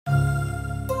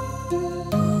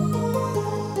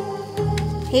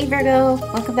Hey Virgo,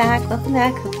 welcome back, welcome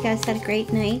back. Hope you guys had a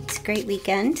great night, great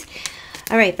weekend.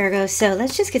 All right, Virgo, so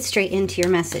let's just get straight into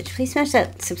your message. Please smash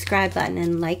that subscribe button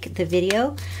and like the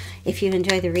video if you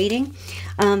enjoy the reading.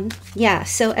 Yeah,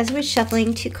 so as we're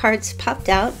shuffling, two cards popped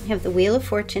out. We have the Wheel of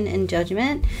Fortune and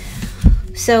Judgment.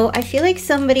 So I feel like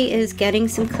somebody is getting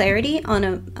some clarity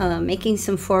on making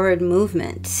some forward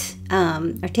movement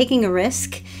or taking a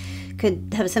risk.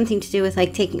 Could have something to do with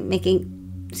like taking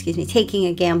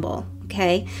a gamble.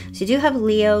 Okay, so you do have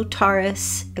Leo,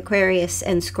 Taurus, Aquarius,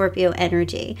 and Scorpio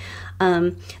energy.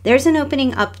 There's an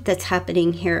opening up that's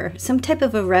happening here, some type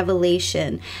of a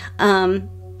revelation. I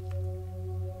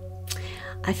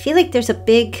feel like there's a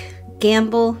big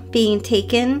gamble being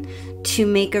taken to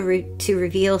make to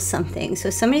reveal something. So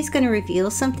somebody's going to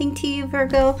reveal something to you,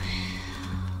 Virgo,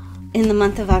 in the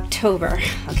month of October.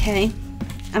 Okay,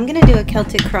 I'm going to do a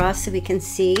Celtic cross so we can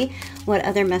see what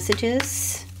other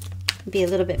messages be a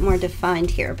little bit more defined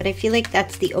here, but I feel like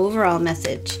that's the overall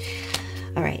message.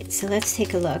 All right, so let's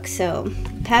take a look. So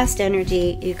past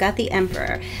energy, you've got the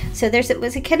Emperor. So it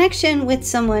was a connection with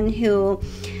someone who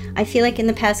I feel like in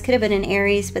the past could have been an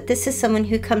Aries, but this is someone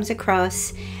who comes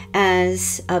across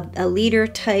as a leader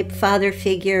type, father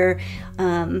figure,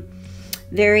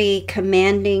 very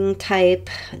commanding type.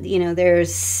 You know,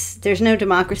 there's no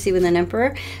democracy with an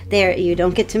Emperor. You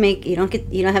don't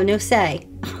have no say.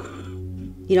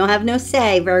 You don't have no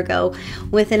say, Virgo,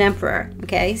 with an Emperor,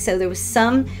 okay? So there was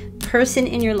some person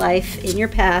in your life, in your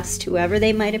past, whoever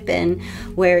they might have been,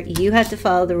 where you have to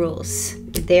follow the rules,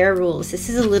 their rules. This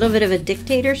is a little bit of a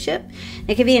dictatorship.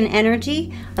 It could be an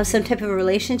energy of some type of a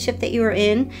relationship that you were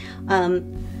in,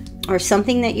 or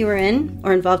something that you were in,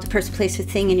 or involved a person, place, or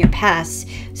thing in your past.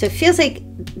 So it feels like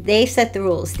they set the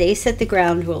rules. They set the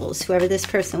ground rules, whoever this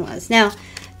person was. Now,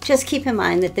 just keep in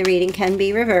mind that the reading can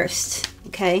be reversed,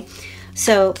 okay?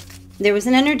 So there was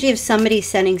an energy of somebody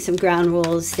setting some ground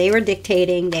rules. They were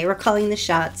dictating. They were calling the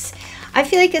shots. I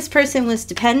feel like this person was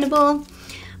dependable.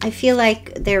 I feel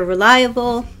like they're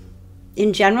reliable.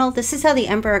 In general, this is how the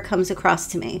Emperor comes across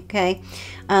to me, okay?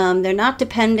 They're not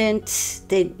dependent.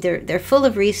 They're full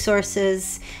of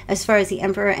resources. As far as the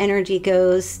Emperor energy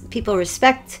goes, people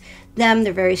respect them.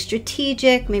 They're very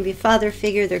strategic. Maybe a father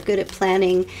figure. They're good at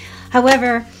planning.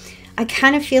 However, I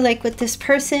kind of feel like with this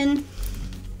person,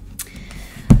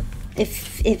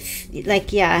 if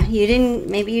like, yeah,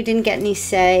 maybe you didn't get any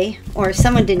say, or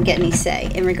someone didn't get any say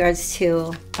in regards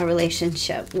to a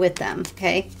relationship with them,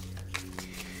 okay?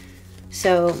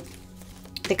 So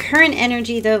the current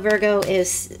energy though, Virgo,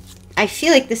 is, I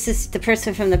feel like this is the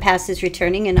person from the past is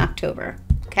returning in October,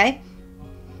 okay?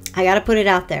 I got to put it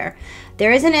out there.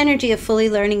 There is an energy of fully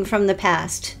learning from the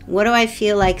past. What do I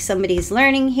feel like somebody's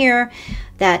learning here?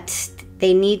 That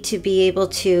they need to be able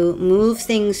to move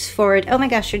things forward. Oh my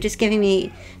gosh, they just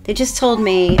told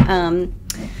me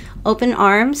Open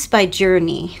Arms by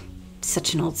Journey.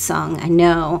 Such an old song, I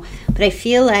know. But I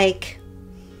feel like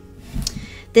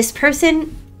this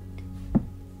person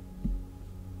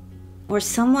or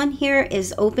someone here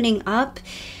is opening up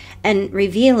and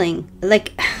revealing.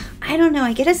 Like, I don't know,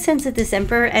 I get a sense of this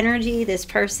Emperor energy, this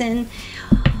person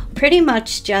pretty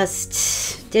much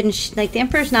just didn't, like, the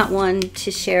Emperor's not one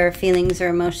to share feelings or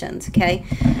emotions, okay?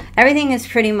 Everything is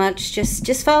pretty much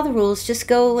just follow the rules, just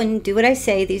go and do what I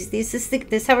say. This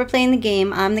is how we're playing the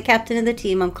game. I'm the captain of the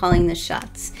team. I'm calling the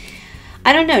shots.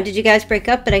 I don't know, did you guys break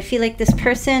up? But I feel like this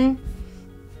person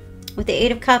with the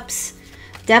Eight of Cups,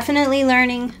 definitely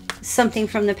learning something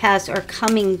from the past, or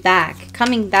coming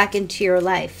back into your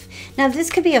life. Now,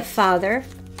 this could be a father,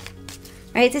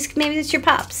 right? Maybe it's your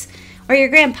pops or your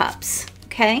grandpops,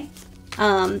 okay?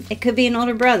 It could be an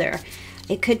older brother.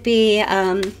 It could be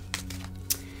the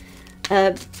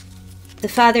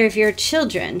father of your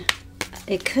children.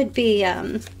 It could be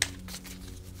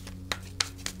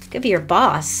your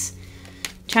boss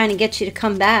trying to get you to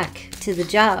come back to the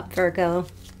job, Virgo.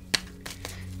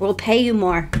 We'll pay you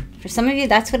more. For some of you,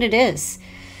 that's what it is.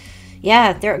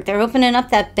 Yeah, they're opening up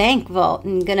that bank vault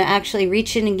and going to actually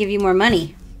reach in and give you more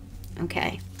money.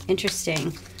 Okay,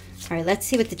 interesting. All right, let's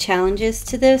see what the challenge is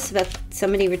to this about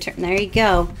somebody return. There you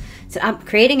go. So I'm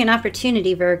creating an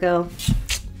opportunity, Virgo.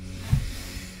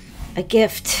 A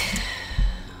gift.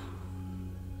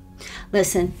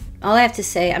 Listen, all I have to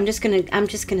say, I'm just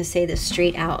gonna say this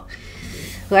straight out.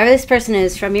 Whoever this person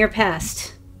is from your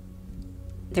past,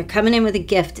 they're coming in with a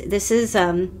gift. This is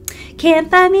can't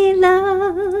buy me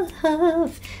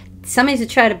love. Somebody's to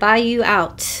try to buy you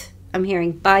out. I'm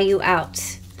hearing buy you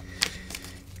out.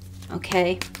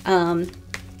 Okay.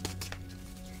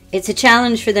 It's a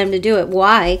challenge for them to do it.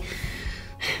 Why?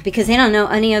 Because they don't know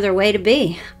any other way to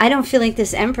be. I don't feel like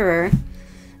this Emperor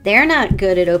They're not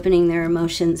good at opening their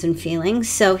emotions and feelings.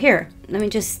 So here, let me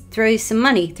just throw you some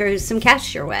money, throw some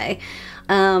cash your way.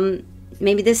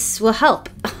 Maybe this will help.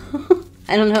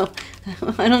 I don't know.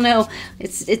 I don't know.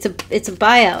 It's a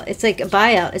buyout. It's like a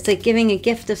buyout. It's like giving a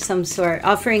gift of some sort,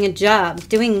 offering a job,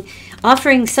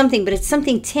 offering something, but it's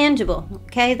something tangible.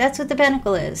 Okay, that's what the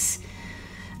Pentacle is.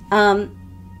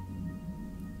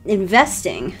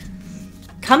 Investing,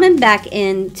 coming back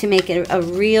in to make a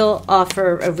real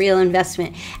offer, a real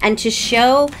investment, and to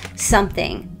show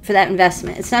something for that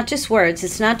investment. It's not just words.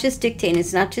 It's not just dictating.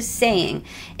 It's not just saying.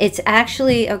 It's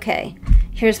actually, okay,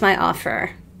 here's my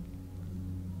offer.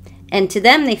 And to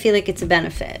them, they feel like it's a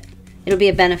benefit. It'll be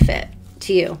a benefit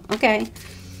to you. Okay.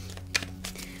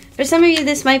 For some of you,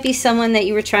 this might be someone that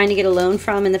you were trying to get a loan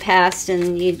from in the past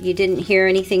and you didn't hear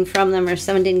anything from them, or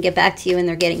someone didn't get back to you and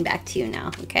they're getting back to you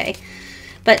now. Okay.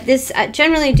 But this, I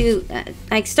generally do,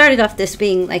 I started off this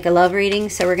being like a love reading,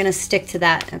 so we're going to stick to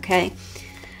that. Okay.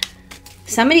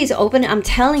 Somebody's open. I'm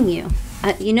telling you.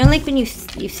 You know, like when you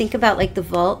think about like the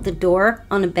vault, the door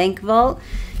on a bank vault,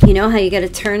 you know how you got to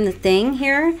turn the thing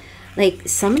here? Like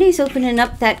somebody's opening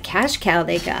up that cash cow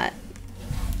they got.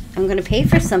 I'm going to pay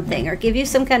for something or give you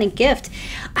some kind of gift.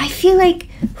 I feel like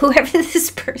whoever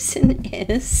this person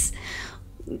is,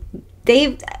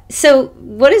 so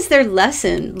what is their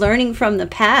lesson? Learning from the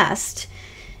past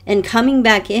and coming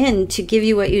back in to give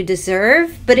you what you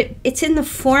deserve. But it's in the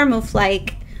form of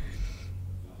like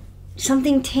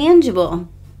something tangible.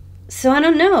 So I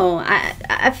don't know.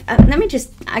 Let me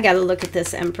just, I got to look at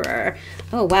this Emperor.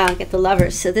 Oh, wow. I get the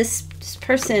Lovers. So this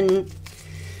person,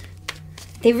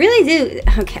 they really do.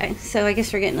 Okay. So I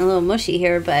guess we're getting a little mushy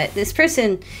here, but this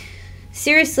person,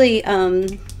 seriously,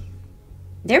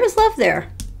 there was love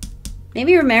there.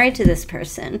 Maybe you're married to this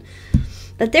person,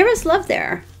 but there was love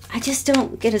there. I just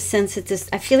don't get a sense that this,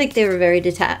 I feel like they were very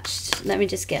detached. Let me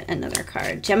just get another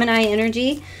card. Gemini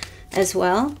energy as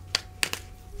well.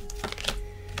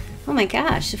 Oh my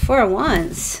gosh, the Four of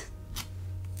Wands.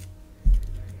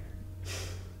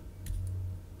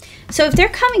 So if they're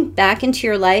coming back into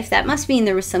your life, that must mean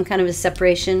there was some kind of a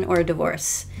separation or a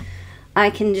divorce. I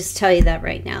can just tell you that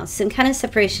right now. Some kind of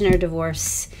separation or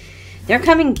divorce. They're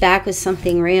coming back with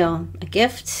something real. A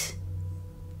gift,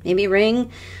 maybe a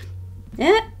ring.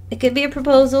 Yeah, it could be a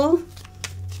proposal.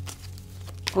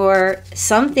 Or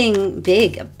something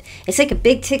big. It's like a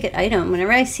big ticket item.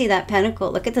 Whenever I see that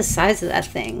pentacle, look at the size of that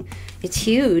thing. It's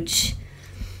huge.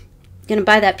 I'm going to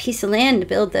buy that piece of land to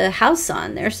build the house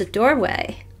on. There's the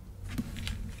doorway.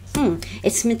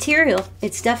 It's material.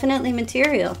 It's definitely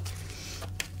material.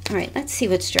 All right, let's see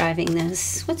what's driving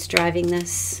this. What's driving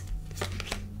this?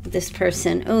 This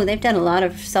person. Oh, they've done a lot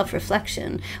of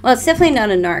self-reflection. Well, it's definitely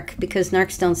not a narc, because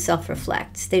narcs don't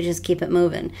self-reflect. They just keep it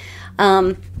moving.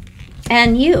 And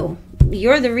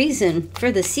you're the reason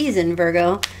for the season,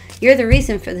 Virgo. You're the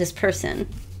reason for this person.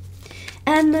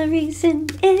 And the reason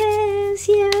is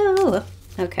you.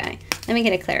 Okay, let me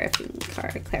get a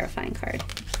clarifying card.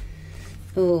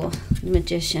 Ooh,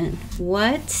 Magician.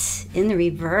 What? In the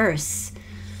reverse.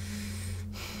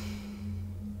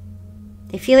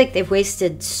 They feel like they've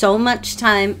wasted so much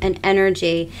time and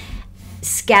energy,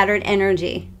 scattered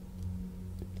energy,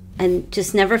 and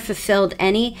just never fulfilled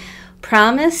any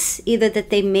promise either that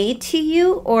they made to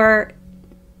you or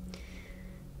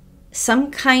some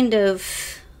kind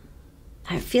of,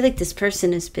 I feel like this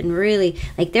person has been really,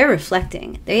 like they're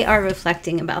reflecting. They are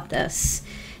reflecting about this,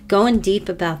 going deep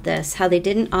about this, how they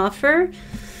didn't offer.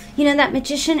 You know, that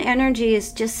Magician energy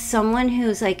is just someone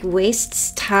who's like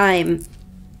wastes time.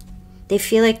 They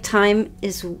feel like time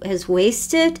has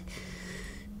wasted.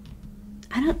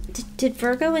 Did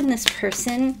Virgo and this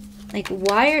person, like,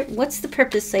 what's the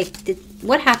purpose? Like,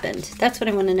 what happened? That's what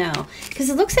I want to know. Because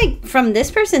it looks like from this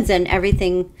person's end,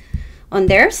 everything on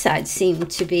their side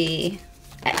seemed to be,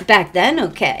 back then,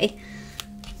 okay.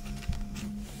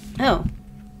 Oh.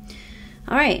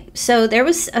 All right. So there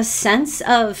was a sense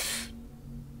of,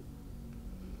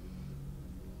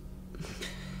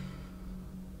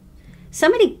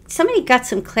 somebody got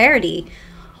some clarity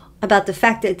about the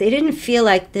fact that they didn't feel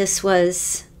like this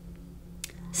was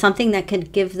something that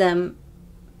could give them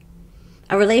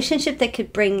a relationship that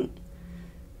could bring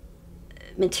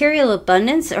material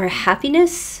abundance or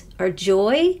happiness or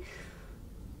joy,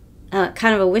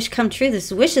 kind of a wish come true.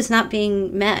 This wish is not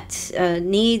being met,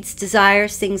 needs,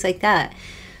 desires, things like that.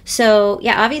 So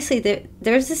yeah, obviously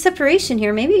there's a separation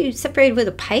here. Maybe you separated with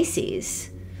a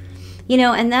Pisces, you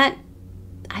know, and that,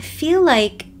 I feel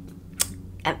like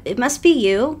it must be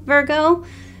you, Virgo.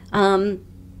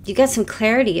 You got some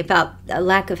clarity about a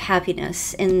lack of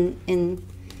happiness and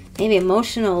maybe a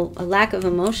lack of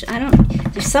emotion.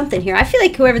 There's something here. I feel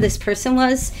like whoever this person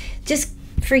was, just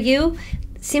for you,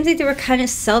 seems like they were kind of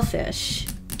selfish.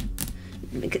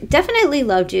 Definitely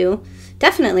loved you.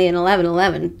 Definitely an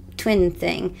 11-11 twin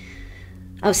thing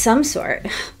of some sort.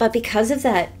 But because of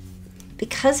that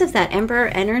Emperor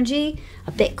energy,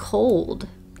 a bit cold,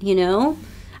 you know?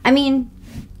 I mean,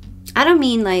 I don't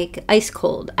mean like ice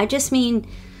cold. I just mean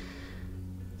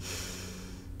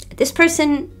this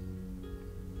person,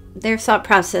 their thought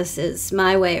process is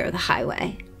my way or the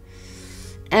highway.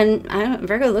 And I don't,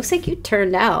 Virgo, looks like you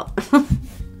turned out.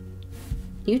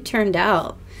 You turned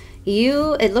out.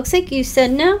 It looks like you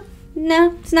said, no,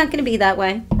 it's not going to be that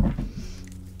way.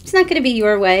 It's not going to be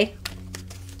your way.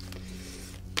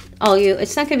 All you.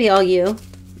 It's not going to be all you.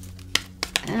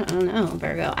 I don't know,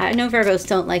 Virgo. I know Virgos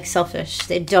don't like selfish.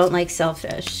 They don't like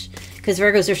selfish because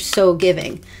Virgos are so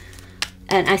giving.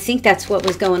 And I think that's what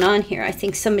was going on here. I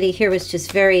think somebody here was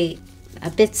just a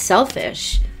bit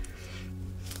selfish.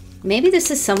 Maybe this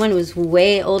is someone who was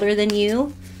way older than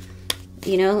you.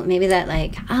 You know, maybe that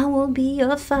like, I will be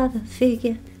your father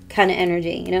figure kind of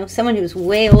energy. You know, someone who's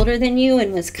way older than you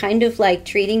and was kind of like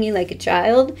treating you like a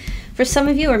child for some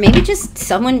of you. Or maybe just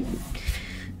someone,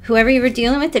 whoever you were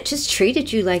dealing with, that just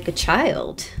treated you like a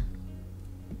child.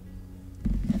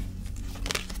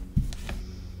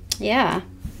 Yeah.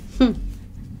 Could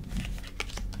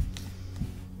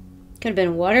have been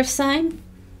a water sign.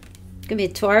 Could be a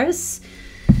Taurus.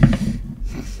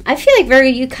 I feel like, Virgo,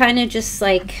 you kind of just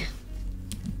like,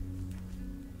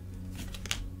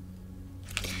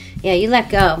 yeah, you let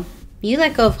go. You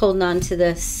let go of holding on to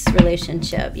this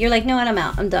relationship. You're like, no, what, I'm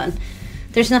out. I'm done.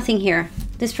 There's nothing here.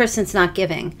 This person's not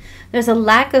giving. There's a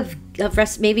lack of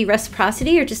maybe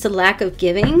reciprocity or just a lack of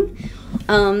giving.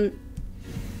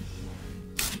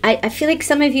 I feel like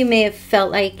some of you may have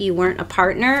felt like you weren't a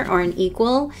partner or an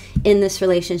equal in this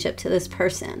relationship to this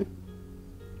person.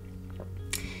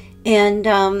 And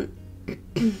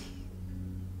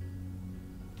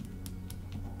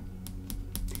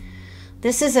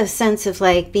this is a sense of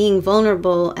like being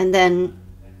vulnerable and then,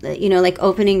 you know, like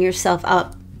opening yourself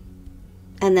up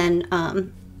and then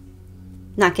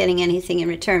not getting anything in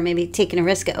return. Maybe taking a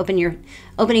risk at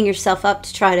opening yourself up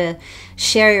to try to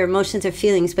share your emotions or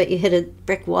feelings, but you hit a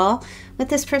brick wall with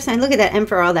this person. I look at that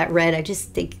Emperor, all that red. I just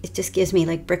think it just gives me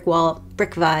like brick wall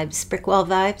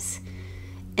vibes.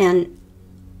 And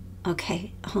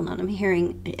okay, hold on.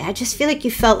 I just feel like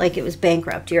you felt like it was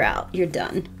bankrupt. You're out. You're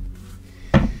done.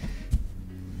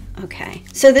 Okay,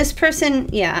 so this person,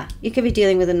 yeah, you could be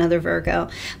dealing with another Virgo,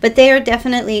 but they are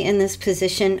definitely in this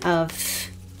position of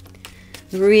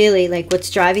really like what's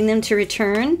driving them to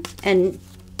return and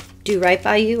do right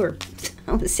by you, or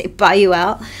I want to say buy you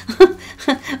out,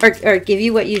 or give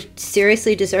you what you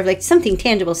seriously deserve, like something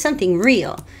tangible, something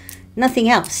real, nothing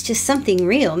else, just something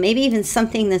real. Maybe even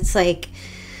something that's like,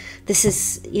 this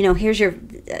is, you know,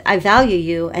 I value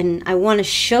you and I want to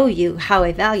show you how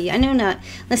I value you. I know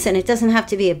listen, it doesn't have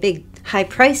to be a big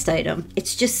high-priced item.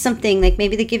 It's just something like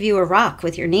maybe they give you a rock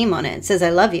with your name on it. It says,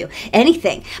 I love you.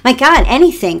 Anything. My God,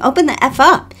 anything. Open the F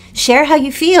up. Share how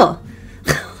you feel.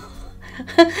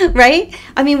 Right?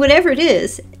 I mean, whatever it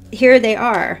is, here they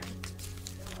are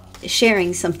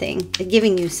sharing something,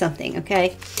 giving you something,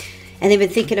 okay? And they've been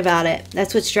thinking about it.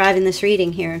 That's what's driving this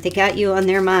reading here. They got you on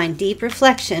their mind. Deep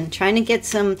reflection, trying to get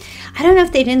some, I don't know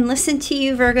if they didn't listen to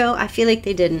you, Virgo. I feel like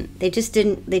they didn't. They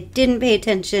didn't pay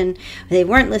attention. They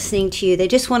weren't listening to you. They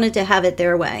just wanted to have it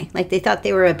their way. Like they thought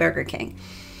they were a Burger King.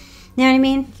 You know what I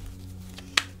mean?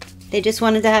 They just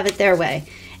wanted to have it their way.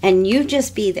 And you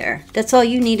just be there. That's all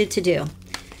you needed to do.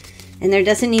 And there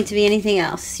doesn't need to be anything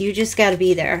else. You just got to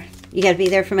be there. You got to be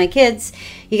there for my kids.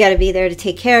 You got to be there to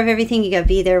take care of everything. You got to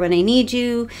be there when I need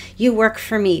you. You work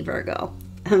for me, Virgo.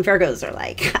 Virgos are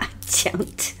like, I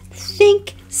don't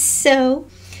think so.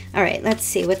 All right, let's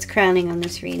see what's crowning on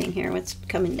this reading here. What's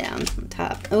coming down on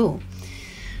top? Oh,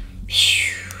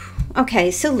 okay.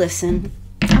 So listen,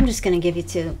 I'm just going to give it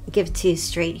to you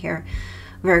straight here,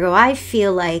 Virgo. I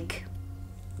feel like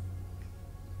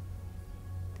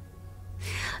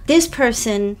this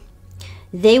person,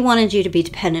 they wanted you to be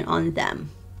dependent on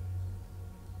them.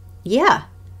 Yeah,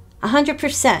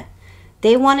 100%.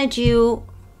 They wanted you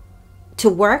to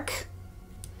work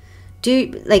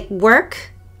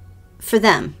for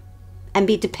them and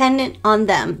be dependent on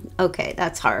them. Okay,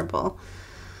 that's horrible.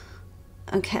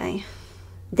 Okay.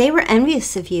 They were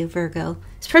envious of you, Virgo.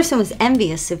 This person was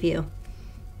envious of you.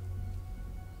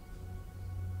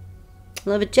 A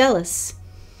little bit jealous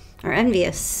or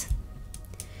envious.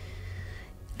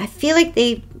 I feel like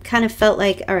they kind of felt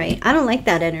like, all right, I don't like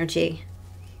that energy.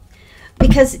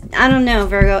 Because, I don't know,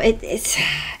 Virgo,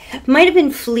 Might have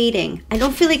been fleeting. I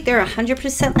don't feel like they're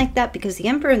 100% like that, because the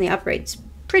Emperor in the upright's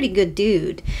pretty good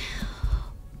dude.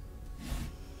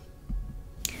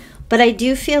 But I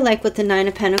do feel like with the Nine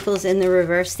of Pentacles in the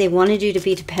reverse, they wanted you to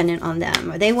be dependent on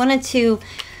them, or they wanted to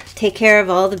take care of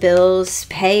all the bills,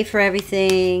 pay for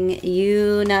everything,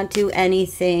 you not do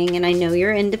anything. And I know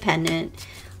you're independent,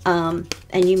 and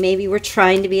you maybe were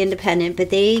trying to be independent, but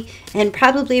they, and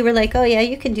probably were like, oh yeah,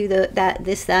 you can do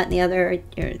this, that, and the other,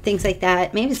 or things like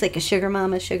that. Maybe it's like a sugar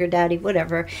mama, sugar daddy,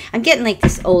 whatever. I'm getting like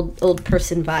this old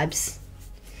person vibes.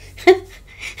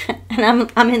 And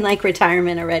I'm in like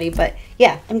retirement already, but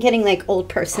yeah, I'm getting like old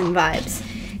person vibes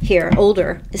here.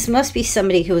 Older. This must be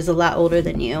somebody who is a lot older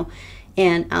than you.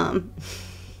 And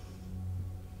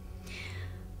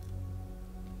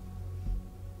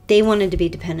they wanted you to be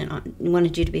dependent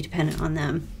on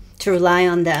them, to rely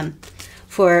on them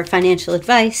for financial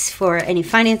advice, for any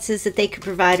finances that they could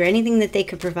provide, or anything that they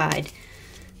could provide.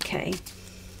 Okay.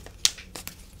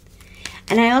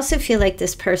 And I also feel like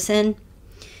this person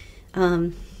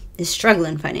is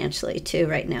struggling financially too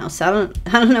right now. So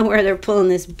I don't know where they're pulling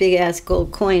this big ass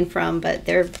gold coin from, but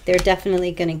they're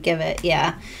definitely going to give it.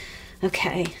 Yeah.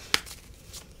 Okay.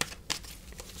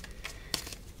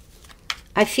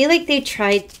 I feel like they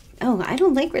tried. Oh, I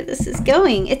don't like where this is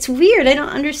going. It's weird. I don't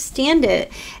understand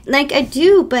it. Like I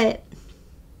do, but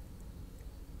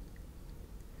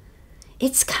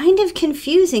it's kind of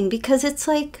confusing, because it's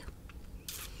like,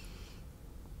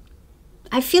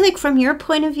 I feel like from your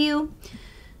point of view,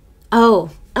 oh,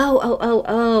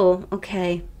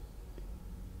 okay.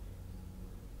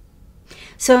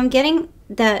 So I'm getting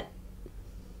that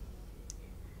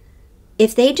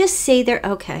if they just say they're,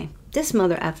 okay, this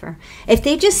mother effer, if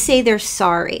they just say they're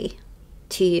sorry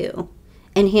to you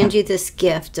and hand you this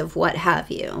gift of what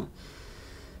have you,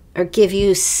 or give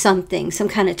you something, some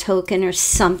kind of token or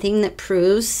something that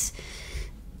proves,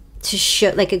 to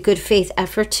show, like a good faith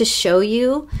effort to show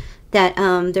you that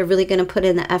they're really going to put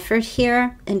in the effort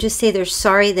here, and just say they're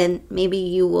sorry, then maybe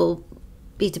you will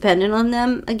be dependent on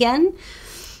them again.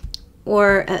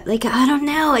 Or like, I don't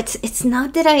know. It's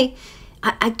not that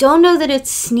I don't know that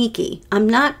it's sneaky. I'm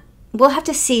not, we'll have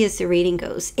to see as the reading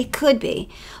goes. It could be,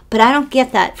 but I don't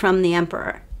get that from the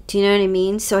Emperor. Do you know what I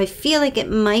mean? So I feel like it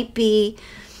might be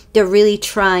they're really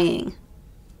trying.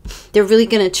 They're really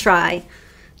going to try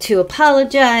to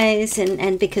apologize,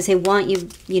 and because they want you,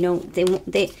 you know,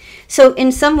 they so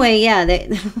in some way, yeah,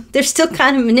 they're still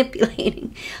kind of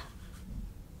manipulating,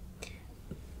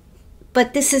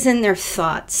 but this is in their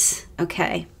thoughts.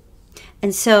 Okay.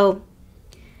 And so,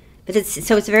 but it's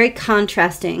very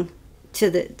contrasting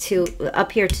to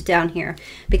up here to down here,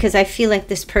 because I feel like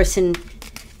this person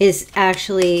is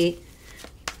actually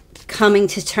coming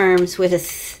to terms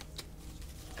with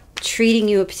treating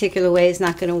you a particular way is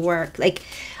not going to work. Like,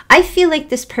 I feel like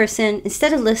this person,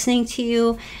 instead of listening to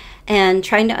you and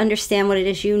trying to understand what it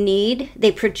is you need,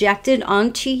 they projected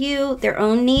onto you their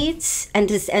own needs and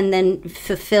then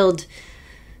fulfilled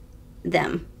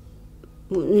them,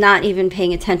 not even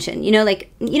paying attention. You know, like,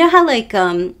 you know how like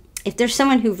if there's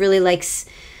someone who really likes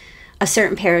a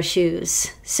certain pair of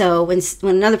shoes, so when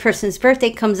another person's birthday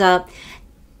comes up,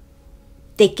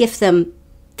 they gift them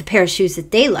the pair of shoes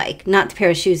that they like, not the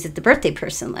pair of shoes that the birthday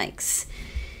person likes.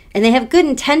 And they have good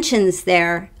intentions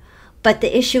there, but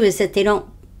the issue is that they don't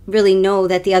really know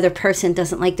that the other person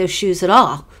doesn't like those shoes at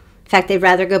all. In fact, they'd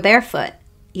rather go barefoot,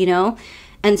 you know?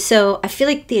 And so I feel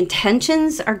like the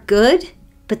intentions are good,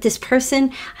 but this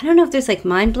person, I don't know if there's like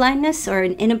mind blindness or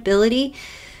an inability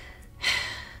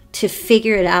to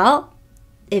figure it out.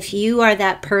 If you are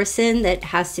that person that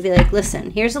has to be like,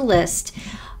 listen, here's a list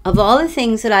of all the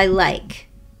things that I like.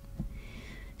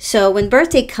 So when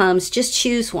birthday comes, just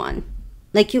choose one.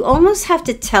 Like, you almost have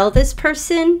to tell this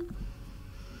person,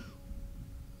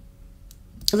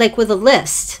 like, with a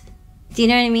list. Do you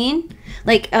know what I mean?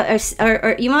 Like,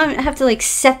 or you might have to, like,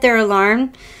 set their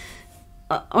alarm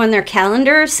on their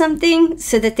calendar or something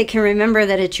so that they can remember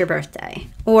that it's your birthday.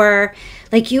 Or,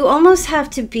 like, you almost have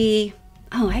to be,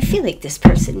 oh, I feel like this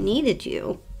person needed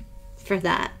you for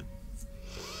that.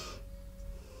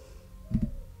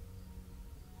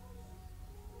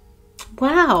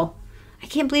 Wow. I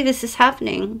can't believe this is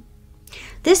happening.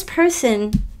 This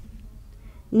person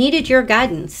needed your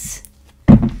guidance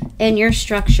and your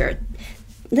structure.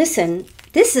 Listen,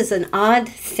 this is an odd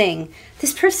thing.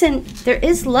 This person, there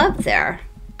is love there.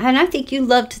 And I think you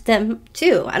loved them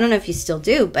too. I don't know if you still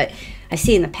do, but I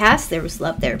see in the past there was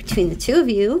love there between the two of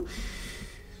you.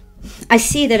 I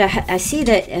see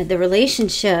that the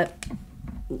relationship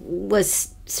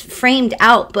was framed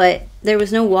out, but there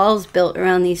was no walls built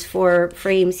around these four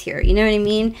frames here. You know what I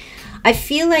mean? I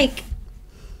feel like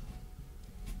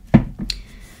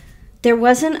there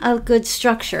wasn't a good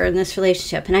structure in this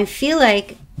relationship. And I feel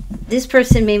like this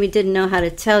person maybe didn't know how to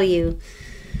tell you.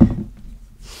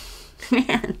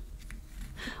 Man,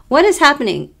 what is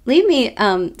happening? Leave me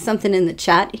something in the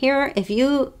chat here if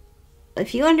you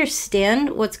understand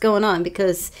what's going on,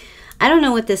 because I don't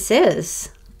know what this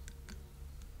is.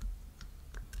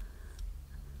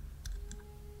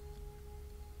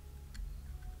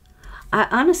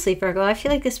 Honestly, Virgo, I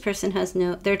feel like this person has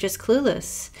they're just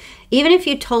clueless. Even if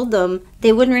you told them,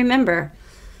 they wouldn't remember.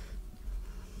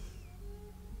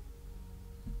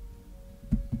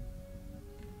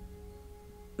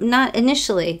 Not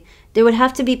initially. They would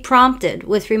have to be prompted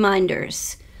with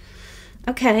reminders.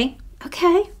 Okay,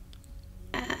 okay.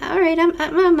 All right,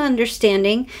 I'm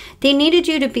understanding. They needed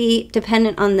you to be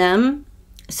dependent on them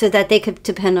so that they could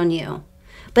depend on you.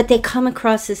 But they come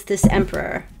across as this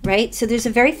emperor, right? So there's a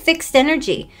very fixed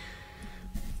energy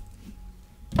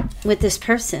with this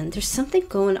person. There's something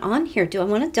going on here. Do I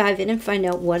want to dive in and find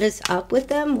out what is up with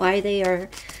them? Why they are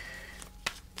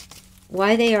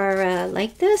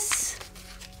like this?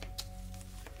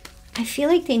 I feel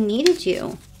like they needed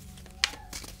you.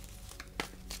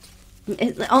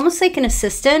 Almost like an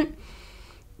assistant.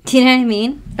 Do you know what I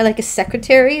mean? Or like a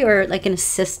secretary or like an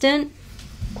assistant.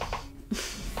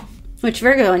 Which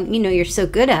Virgo, you know, you're so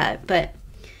good at. But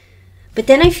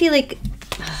then I feel like,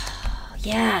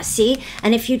 yeah, see?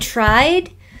 And if you tried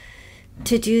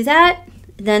to do that,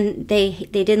 then they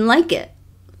didn't like it.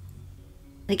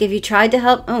 Like if you tried to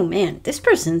help, oh man, this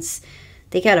person's,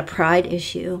 they got a pride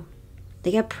issue.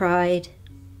 They got pride.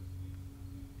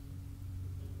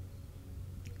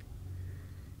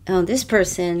 Oh, this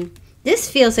person,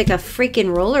 this feels like a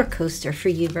freaking roller coaster for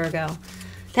you, Virgo.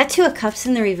 That Two of Cups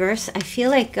in the reverse, I feel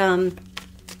like, I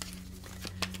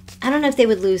don't know if they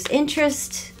would lose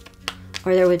interest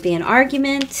or there would be an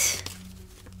argument.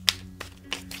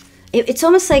 It's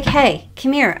almost like, hey,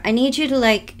 come here. I need you to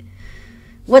like,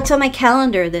 what's on my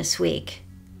calendar this week?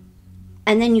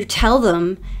 And then you tell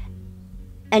them,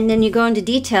 and then you go into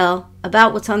detail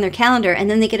about what's on their calendar, and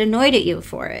then they get annoyed at you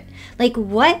for it. Like,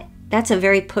 what? That's a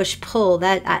very push-pull.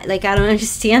 That I don't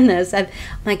understand this.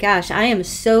 My gosh, I am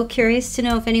so curious to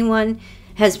know if anyone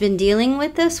has been dealing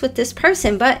with this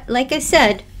person. But like I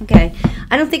said, okay,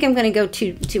 I don't think I'm going to go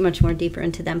too much more deeper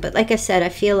into them. But like I said, I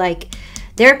feel like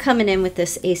they're coming in with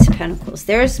this Ace of Pentacles.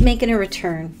 They're making a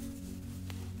return.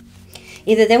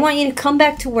 Either they want you to come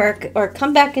back to work or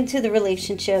come back into the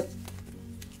relationship.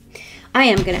 I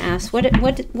am going to ask,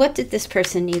 what did this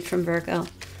person need from Virgo?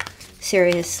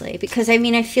 Seriously, because I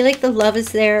mean, I feel like the love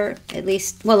is there, at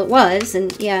least, well, it was,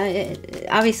 and yeah,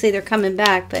 obviously they're coming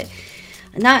back, but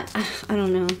not, I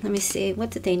don't know. Let me see. What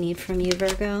did they need from you,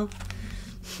 Virgo?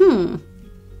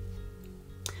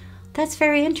 That's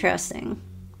very interesting.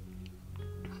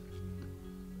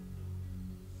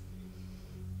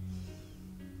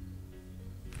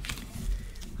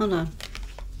 Hold on.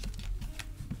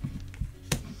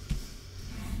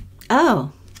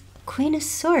 Oh, Queen of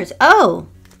Swords. Oh,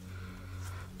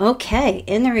 okay,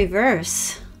 in the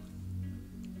reverse.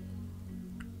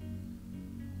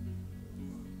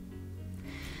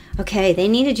 Okay, they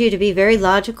needed you to be very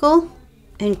logical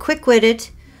and quick-witted,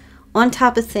 on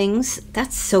top of things.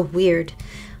 That's so weird.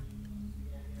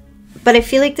 But I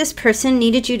feel like this person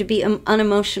needed you to be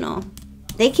unemotional.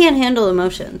 They can't handle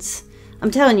emotions.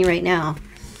 I'm telling you right now.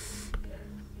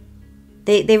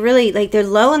 They really, like, they're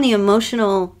low on the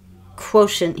emotional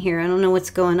quotient here. I don't know what's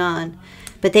going on.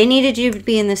 But they needed you to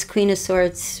be in this Queen of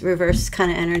Swords reverse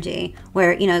kind of energy.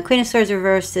 Where, you know, Queen of Swords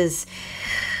reverse is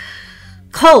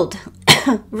cold,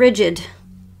 rigid,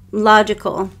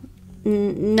 logical,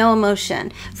 no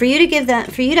emotion. For you to give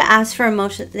that, for you to ask for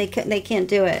emotion, they can't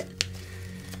do it.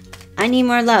 I need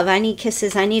more love. I need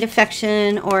kisses. I need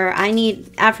affection, or I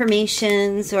need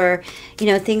affirmations, or, you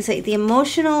know, things like the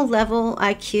emotional level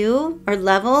IQ or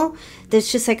level.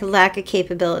 There's just like a lack of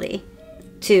capability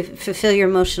to fulfill your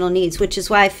emotional needs, which is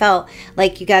why I felt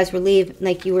like you guys were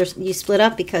you split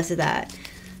up because of that.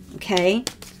 Okay,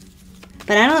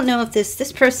 but I don't know if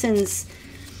this person's,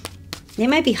 they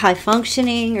might be high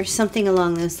functioning or something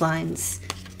along those lines.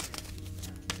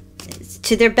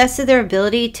 To their best of their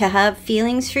ability to have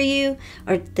feelings for you,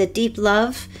 or the deep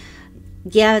love,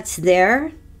 yeah, it's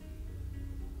there,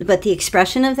 but the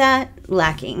expression of that,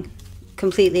 lacking,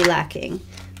 completely lacking,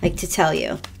 like to tell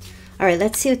you. All right,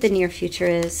 let's see what the near future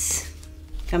is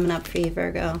coming up for you,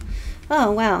 Virgo.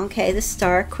 Oh, wow, okay, the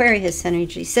Star, Aquarius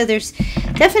energy. So there's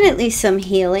definitely some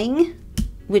healing,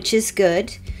 which is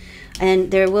good, and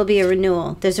there will be a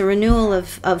renewal. There's a renewal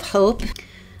of hope.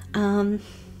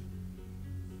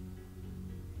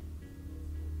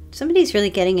 Somebody's really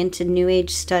getting into New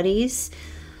Age studies.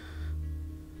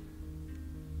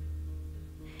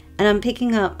 And I'm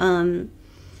picking up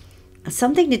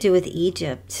something to do with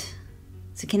Egypt.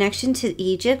 It's a connection to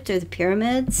Egypt or the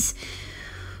pyramids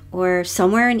or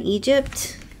somewhere in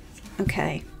Egypt.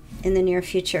 Okay, in the near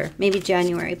future, maybe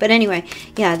January. But anyway,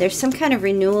 yeah, there's some kind of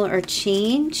renewal or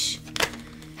change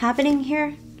happening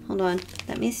here. Hold on,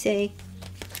 let me see.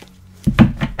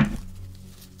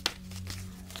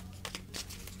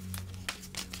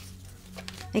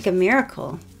 Like a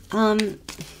miracle.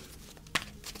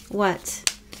 What?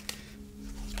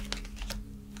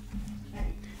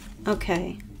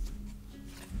 Okay.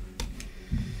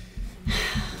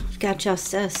 Got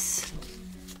justice.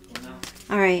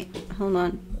 All right, hold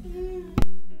on.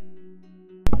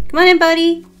 Come on in,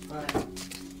 buddy.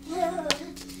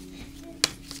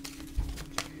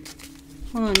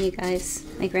 Hold on, you guys.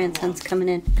 My grandson's coming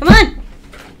in. Come on.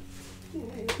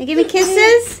 You give me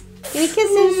kisses. Give me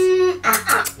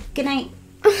kisses. Good night.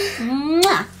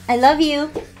 Mwah. I love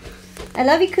you. I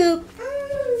love you, Coop.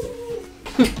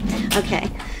 Okay.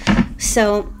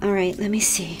 So, all right, let me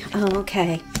see. Oh,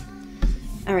 okay.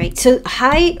 All right. So,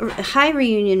 high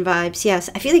reunion vibes. Yes.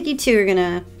 I feel like you two are going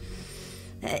to...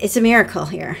 It's a miracle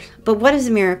here. But what is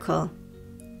a miracle?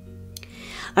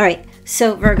 All right.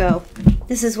 So, Virgo,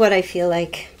 this is what I feel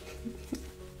like.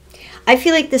 I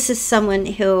feel like this is someone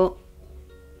who...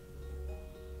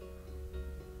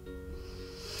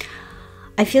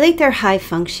 I feel like they're high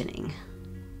functioning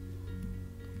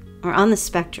or on the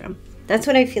spectrum. That's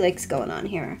what I feel like is going on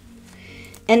here.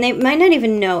 And they might not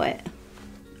even know it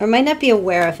or might not be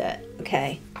aware of it.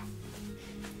 Okay.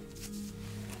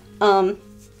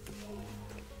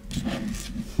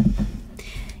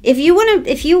 If you want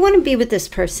to be with this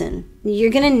person,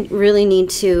 you're going to really need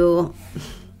to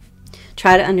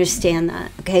try to understand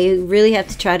that. Okay? You really have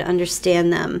to try to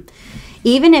understand them.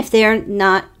 Even if they're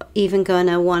not even going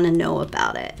to want to know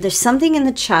about it. There's something in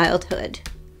the childhood.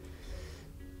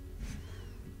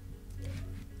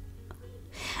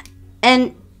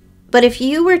 But if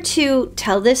you were to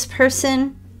tell this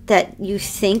person that you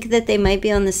think that they might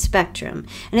be on the spectrum,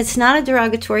 and it's not a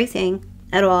derogatory thing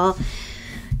at all,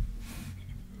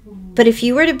 but if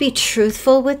you were to be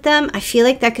truthful with them, I feel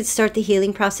like that could start the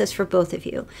healing process for both of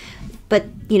you. But,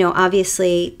 you know,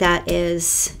 obviously that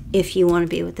is if you want to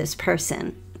be with this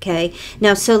person. Okay.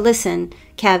 Now, so listen,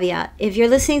 caveat, if you're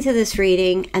listening to this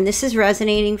reading and this is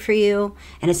resonating for you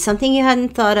and it's something you hadn't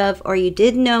thought of or you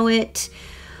did know it,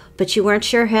 but you weren't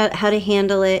sure how to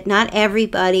handle it. Not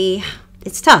everybody.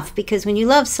 It's tough because when you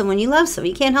love someone, you love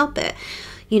someone. You can't help it.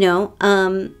 You know,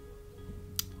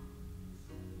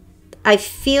 I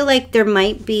feel like there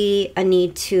might be a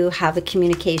need to have a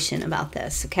communication about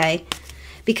this. Okay.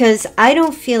 Because I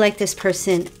don't feel like this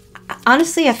person...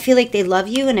 Honestly, I feel like they love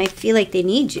you and I feel like they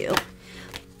need you.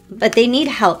 But they need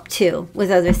help too with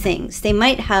other things. They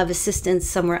might have assistance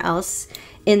somewhere else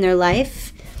in their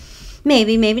life.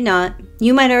 Maybe, maybe not.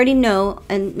 You might already know,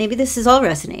 and maybe this is all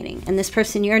resonating. And this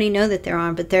person, you already know that they're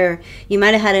on, but you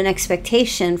might have had an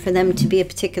expectation for them to be a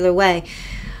particular way.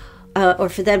 Or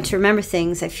for them to remember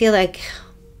things. I feel like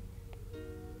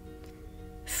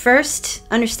first,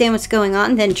 understand what's going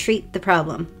on, then treat the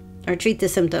problem. Or treat the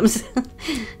symptoms.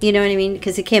 You know what I mean?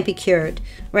 Because it can't be cured,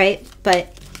 right?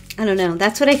 But I don't know.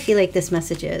 That's what I feel like this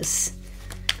message is.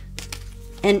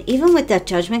 And even with that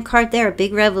Judgment card there, a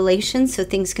big revelation so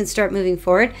things can start moving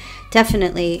forward.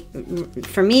 Definitely,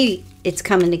 for me, it's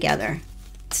coming together.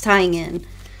 It's tying in.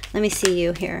 Let me see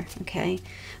you here, okay?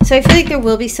 So I feel like there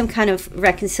will be some kind of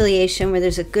reconciliation where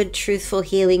there's a good, truthful,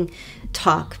 healing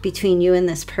talk between you and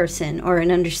this person, or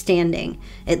an understanding,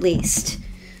 at least.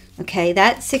 Okay,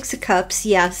 that Six of Cups,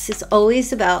 yes, it's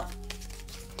always about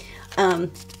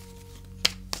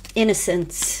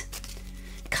innocence,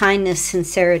 kindness,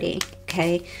 sincerity,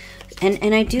 okay?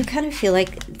 And I do kind of feel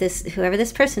like this, whoever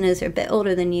this person is, they're a bit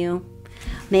older than you.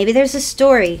 Maybe there's a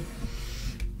story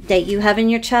that you have in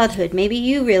your childhood. Maybe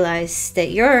you realize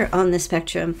that you're on the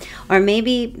spectrum. Or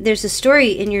maybe there's a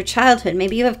story in your childhood.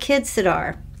 Maybe you have kids that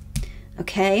are,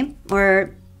 okay?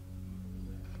 Or...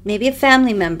 maybe a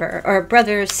family member or a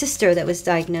brother or sister that was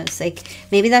diagnosed. Like,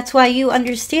 maybe that's why you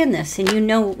understand this and you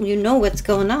know what's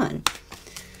going on.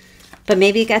 But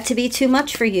maybe it got to be too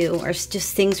much for you, or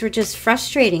just things were just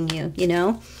frustrating you, you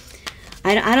know?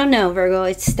 I don't know,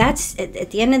 Virgo. That's at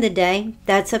the end of the day,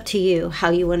 that's up to you how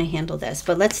you want to handle this.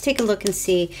 But let's take a look and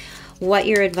see what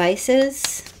your advice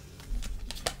is.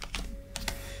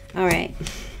 All right.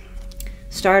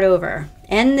 Start over.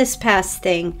 End this past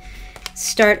thing.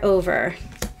 Start over.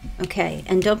 Okay,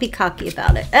 and don't be cocky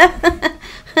about it.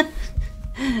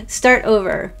 Start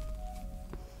over.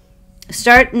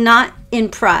 Start not in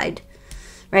pride,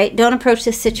 right? Don't approach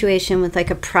this situation with like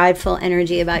a prideful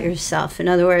energy about yourself. In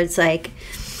other words, like,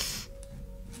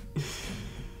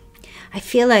 I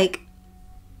feel like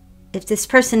if this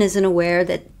person isn't aware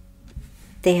that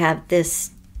they have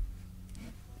this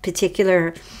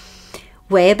particular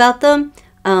way about them,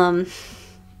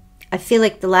 I feel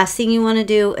like the last thing you want to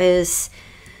do is,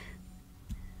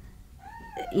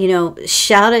 you know,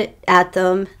 shout it at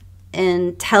them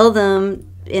and tell them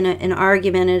in an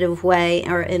argumentative way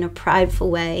or in a prideful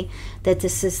way that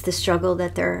this is the struggle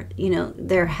that they're, you know,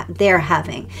 they're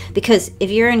having. Because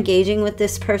if you're engaging with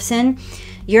this person,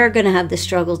 you're going to have the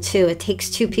struggle too. It takes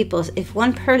two people. If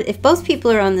both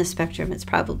people are on the spectrum, it's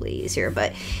probably easier.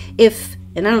 But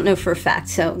and I don't know for a fact,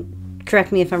 so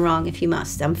correct me if I'm wrong, if you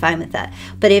must. I'm fine with that.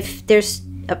 But if there's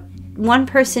one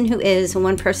person who is and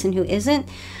one person who isn't,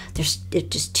 it's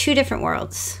just two different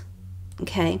worlds.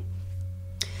 Okay?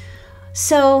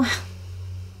 So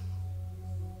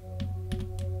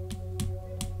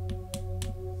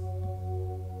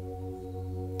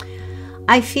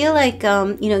I feel like,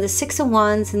 you know, the Six of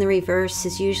Wands in the reverse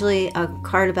is usually a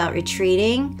card about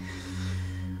retreating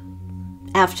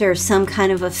after some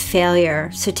kind of a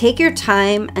failure. So take your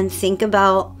time and think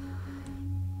about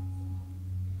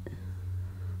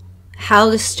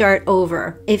how to start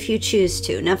over if you choose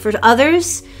to. Now, for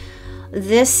others,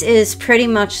 this is pretty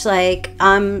much like,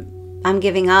 I'm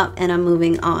giving up and I'm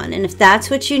moving on. And if that's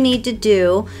what you need to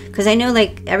do, because I know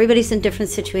like everybody's in different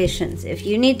situations. If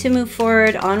you need to move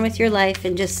forward on with your life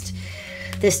and there's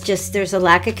a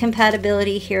lack of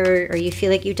compatibility here, or you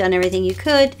feel like you've done everything you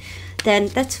could, then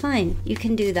that's fine. You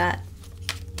can do that.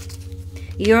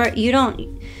 You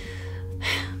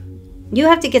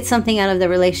have to get something out of the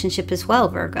relationship as well,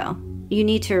 Virgo. You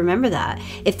need to remember that.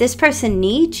 If this person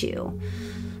needs you,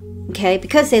 okay,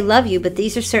 because they love you, but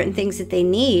these are certain things that they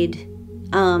need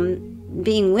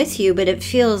being with you, but it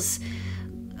feels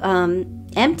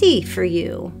empty for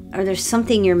you, or there's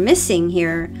something you're missing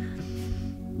here,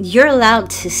 you're allowed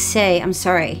to say, I'm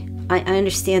sorry. I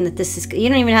understand that this is, you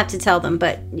don't even have to tell them,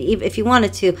 but if you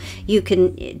wanted to, you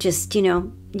can just, you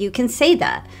know, you can say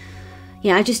that.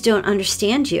 You know, I just don't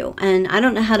understand you, and I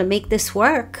don't know how to make this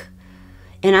work,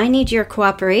 and I need your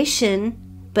cooperation.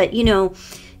 But, you know,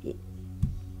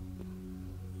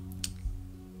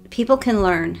 people can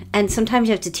learn, and sometimes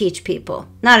you have to teach people.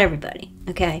 Not everybody,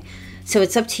 okay? So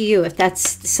it's up to you if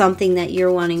that's something that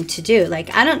you're wanting to do. Like,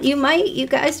 you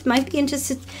guys might be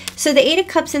interested. So the Eight of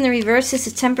Cups in the reverse is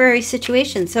a temporary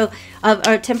situation, so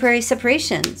or temporary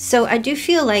separation. So I do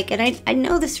feel like, and I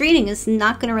know this reading is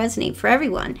not going to resonate for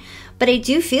everyone, but I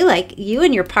do feel like you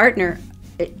and your partner,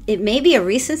 it may be a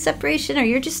recent separation, or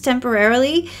you're just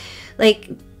temporarily, like,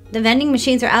 the vending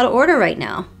machines are out of order right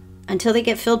now until they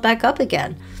get filled back up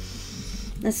again.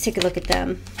 Let's take a look at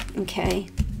them. Okay.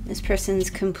 This person's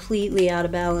completely out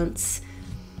of balance.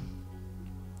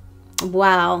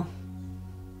 Wow.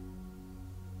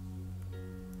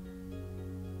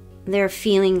 They're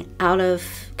feeling out of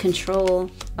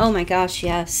control. Oh my gosh,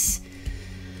 yes.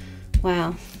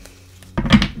 Wow.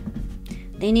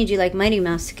 They need you like Mighty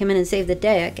Mouse to come in and save the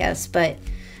day, I guess, but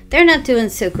they're not doing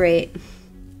so great.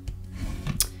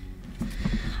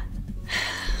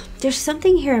 There's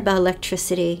something here about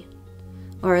electricity,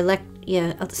 or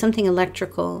something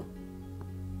electrical.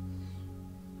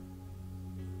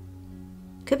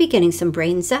 Could be getting some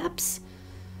brain zaps.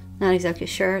 Not exactly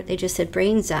sure. They just said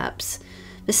brain zaps.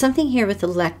 There's something here with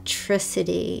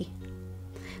electricity.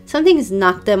 Something has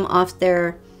knocked them off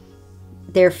their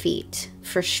feet,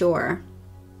 for sure.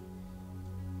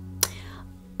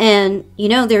 And, you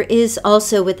know, there is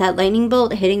also, with that lightning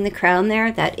bolt hitting the crown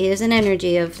there, that is an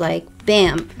energy of like,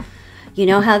 bam. You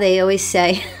know how they always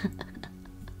say,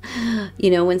 you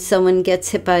know, when someone gets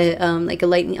hit by like a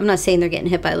lightning, I'm not saying they're getting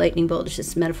hit by a lightning bolt, it's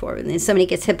just a metaphor. When somebody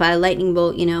gets hit by a lightning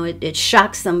bolt, you know, it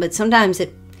shocks them, but sometimes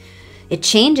it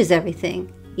changes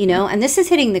everything, you know. And this is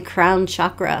hitting the crown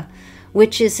chakra,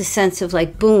 which is a sense of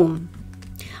like, boom.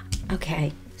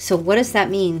 Okay, so what does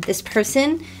that mean? This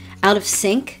person out of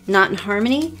sync, not in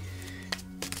harmony,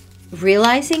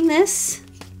 realizing this.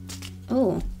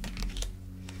 Oh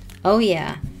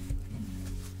yeah.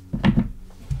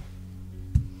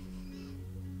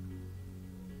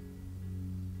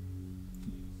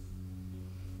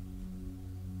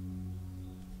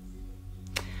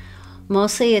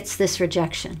 Mostly it's this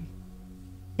rejection.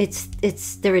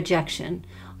 It's the rejection,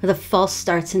 or the false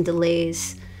starts and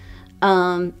delays,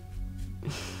 or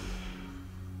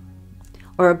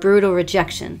a brutal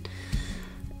rejection.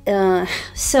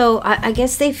 So I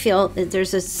guess they feel that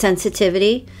there's a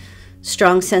sensitivity,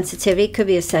 strong sensitivity. Could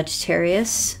be a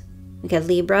Sagittarius. We got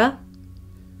Libra.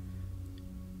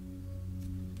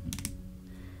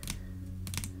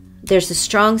 There's a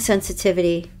strong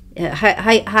sensitivity.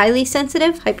 Highly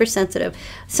sensitive, hypersensitive.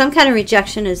 Some kind of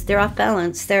rejection is they're off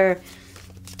balance. They're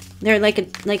They're like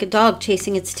a dog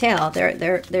chasing its tail.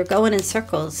 They're going in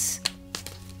circles.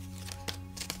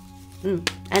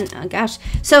 And gosh,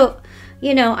 so,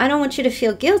 you know, I don't want you to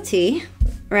feel guilty,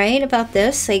 right, about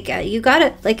this. Like, you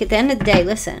gotta, like, at the end of the day,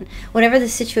 listen, whatever the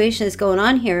situation is going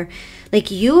on here, like,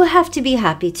 you have to be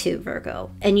happy too,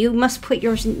 Virgo. And you must put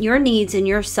your needs and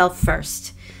yourself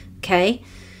first, okay?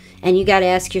 And you got to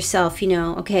ask yourself, you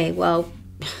know, okay, well,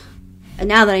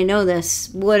 now that I know this,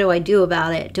 what do I do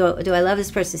about it? Do I love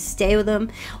this person? Stay with them?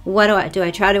 What do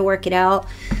I try to work it out?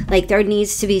 Like, there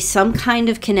needs to be some kind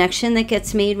of connection that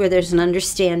gets made where there's an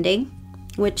understanding,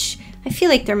 which I feel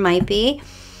like there might be.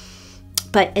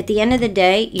 But at the end of the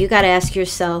day, you got to ask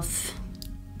yourself,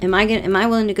 am I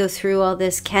willing to go through all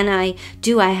this?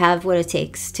 Do I have what it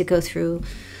takes to go through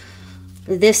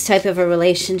this type of a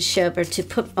relationship, or to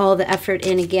put all the effort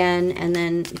in again and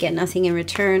then get nothing in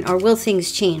return? Or will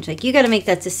things change? Like, you got to make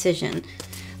that decision.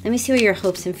 Let me see what your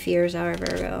hopes and fears are,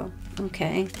 Virgo.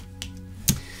 Okay.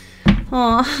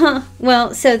 Oh,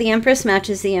 well, so the Empress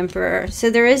matches the Emperor. So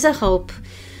there is a hope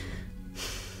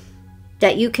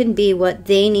that you can be what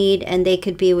they need and they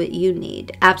could be what you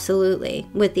need. Absolutely.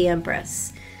 With the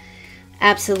Empress.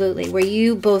 Absolutely. Where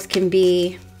you both can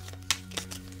be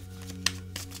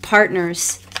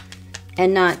partners,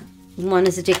 and not one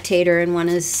is a dictator and one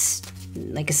is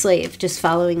like a slave, just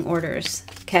following orders.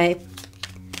 Okay,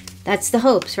 that's the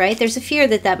hopes, right? There's a fear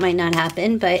that that might not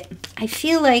happen, but I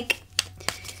feel like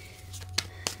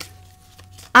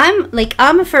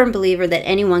I'm a firm believer that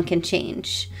anyone can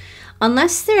change,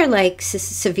 unless they're like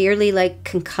severely like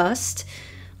concussed,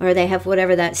 or they have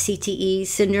whatever that CTE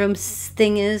syndrome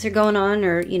thing is or going on,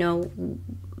 or, you know,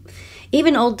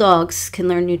 even old dogs can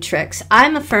learn new tricks.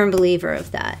 I'm a firm believer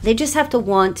of that. They just have to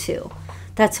want to.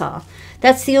 That's all.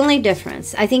 That's the only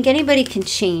difference. I think anybody can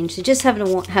change. They just have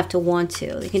to want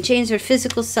to. They can change their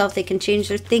physical self. They can change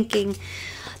their thinking.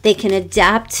 They can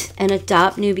adapt and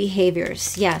adopt new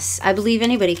behaviors. Yes, I believe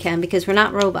anybody can, because we're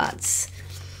not robots.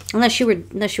 Unless you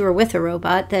were with a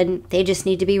robot, then they just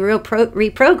need to be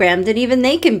reprogrammed, and even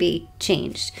they can be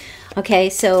changed. Okay,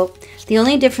 so the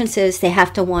only difference is they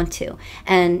have to want to.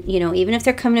 And, you know, even if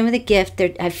they're coming in with a gift,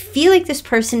 I feel like this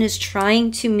person is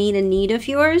trying to meet a need of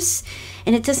yours.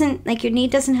 And it doesn't, like, your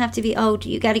need doesn't have to be, oh,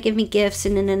 you got to give me gifts,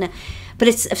 and no. But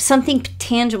it's something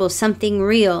tangible, something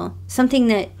real, something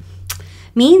that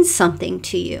means something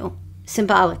to you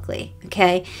symbolically,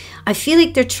 okay? I feel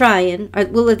like they're trying, or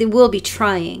well, they will be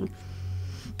trying.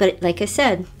 But like I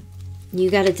said,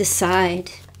 you got to decide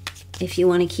if you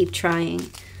want to keep trying.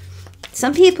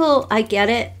 Some people, I get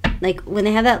it, like when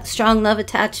they have that strong love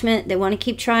attachment, they want to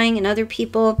keep trying, and other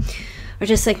people are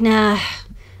just like, nah,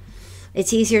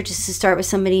 it's easier just to start with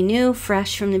somebody new,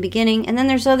 fresh from the beginning. And then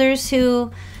there's others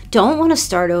who don't want to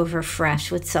start over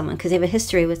fresh with someone because they have a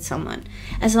history with someone.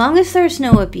 As long as there's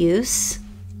no abuse,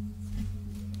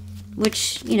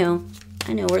 which, you know,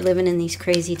 I know we're living in these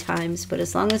crazy times, but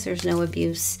as long as there's no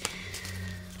abuse,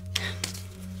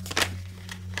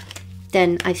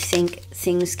 then I think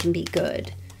things can be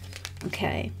good.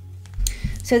 Okay.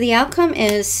 So the outcome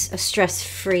is a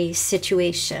stress-free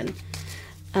situation.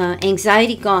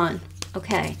 Anxiety gone.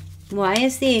 Okay. Why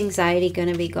is the anxiety going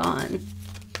to be gone?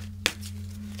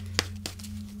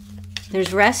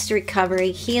 There's rest,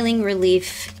 recovery, healing,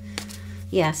 relief.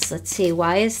 Yes, let's see.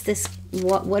 Why is this,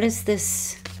 what is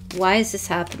this, why is this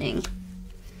happening?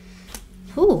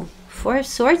 Ooh, Four of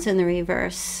Swords in the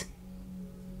reverse.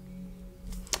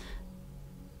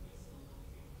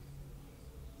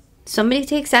 Somebody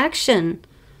takes action.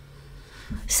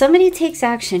 Somebody takes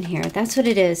action here. That's what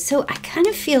it is. So I kind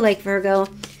of feel like, Virgo,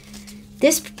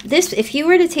 this if you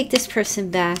were to take this person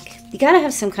back, you got to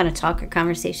have some kind of talk or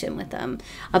conversation with them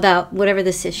about whatever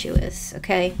this issue is,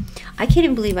 okay? I can't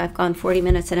even believe I've gone 40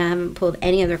 minutes and I haven't pulled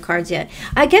any other cards yet.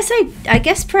 I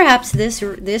guess perhaps this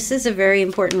is a very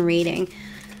important reading.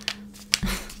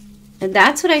 And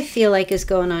that's what I feel like is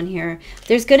going on here.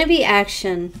 There's going to be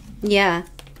action. Yeah.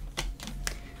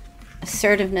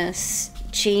 Assertiveness,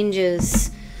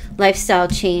 changes, lifestyle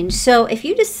change. So if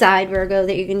you decide, Virgo,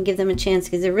 that you're going to give them a chance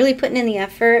because they're really putting in the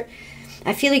effort,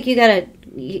 I feel like you got to,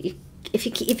 if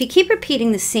you keep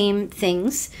repeating the same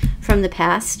things from the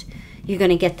past, you're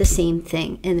going to get the same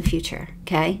thing in the future,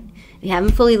 okay? If you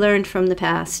haven't fully learned from the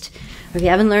past, or if you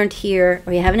haven't learned here,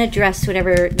 or you haven't addressed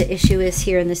whatever the issue is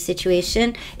here in this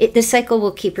situation, the cycle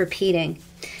will keep repeating.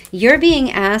 You're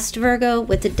being asked, Virgo,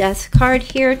 with the Death card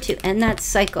here, to end that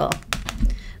cycle.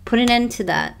 Put an end to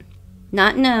that.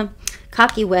 Not in a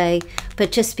cocky way,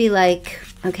 but just be like,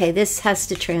 okay, this has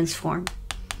to transform.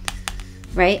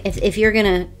 Right? If you're going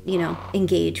to, you know,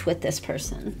 engage with this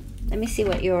person. Let me see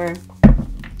what your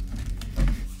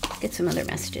get some other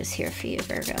messages here for you,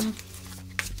 Virgo.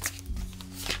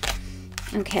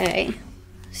 Okay,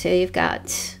 so you've got,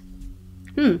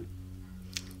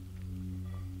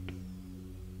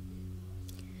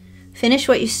 finish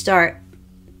what you start.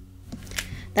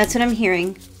 That's what I'm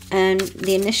hearing. And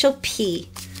the initial P,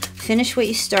 finish what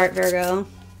you start, Virgo.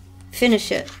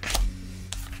 Finish it.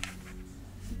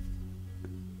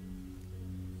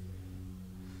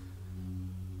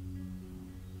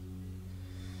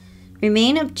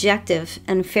 Remain objective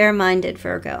and fair-minded,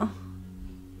 Virgo.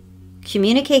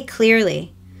 Communicate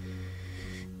clearly.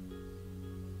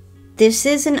 This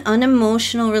is an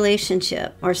unemotional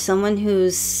relationship, or someone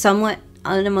who's somewhat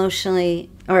unemotionally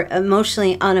or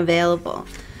emotionally unavailable.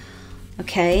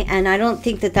 Okay, and I don't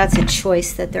think that that's a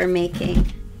choice that they're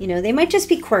making. You know, they might just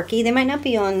be quirky. They might not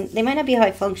be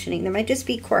high functioning. There might just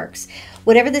be quirks.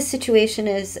 Whatever the situation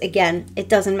is, again, it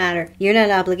doesn't matter. You're not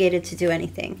obligated to do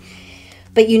anything.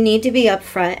 But you need to be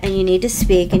upfront, and you need to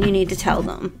speak, and you need to tell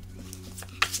them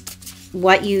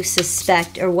what you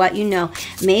suspect or what you know.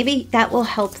 Maybe that will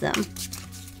help them.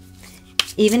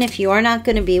 Even if you're not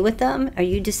going to be with them, or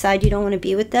you decide you don't want to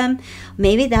be with them,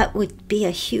 maybe that would be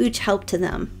a huge help to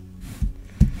them.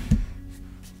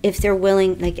 If they're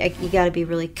willing, like, you got to be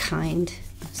really kind.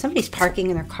 Somebody's parking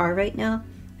in their car right now.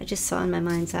 I just saw in my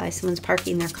mind's eye, someone's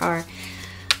parking their car.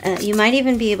 You might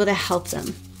even be able to help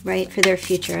them, right, for their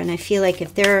future. And I feel like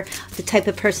if they're the type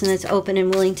of person that's open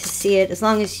and willing to see it, as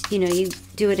long as, you know, you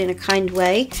do it in a kind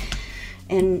way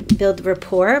and build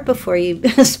rapport before you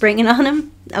spring it on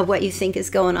them of what you think is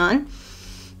going on,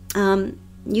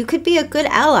 you could be a good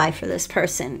ally for this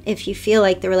person. If you feel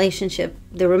like the relationship,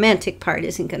 the romantic part,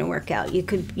 isn't going to work out,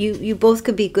 you both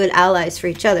could be good allies for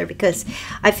each other, because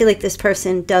I feel like this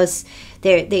person does,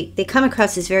 they come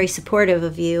across as very supportive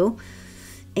of you,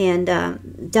 and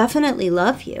definitely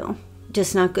love you,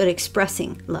 just not good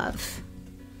expressing love.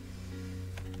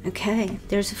 Okay,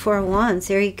 there's the Four of Wands.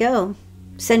 There you go.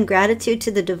 Send gratitude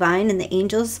to the divine and the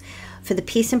angels for the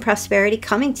peace and prosperity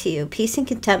coming to you. Peace and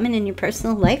contentment in your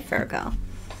personal life, Virgo.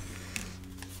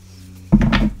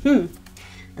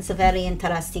 That's a very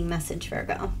interesting message,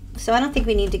 Virgo. So I don't think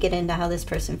we need to get into how this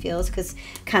person feels, because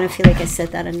I kind of feel like I said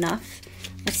that enough.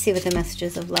 Let's see what the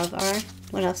messages of love are.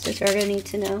 What else does Virgo need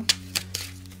to know?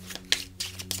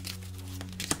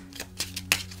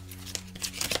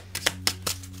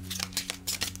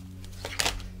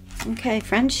 Okay,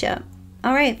 friendship.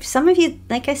 All right, some of you,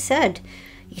 like I said,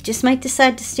 you just might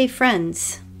decide to stay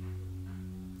friends.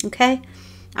 Okay?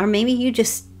 Or maybe you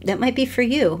just, that might be for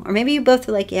you. Or maybe you both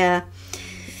are like, yeah,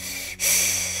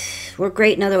 we're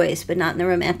great in other ways, but not in the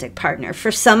romantic partner.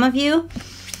 For some of you,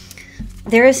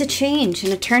 there is a change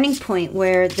and a turning point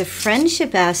where the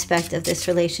friendship aspect of this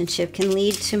relationship can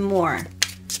lead to more.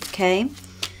 Okay?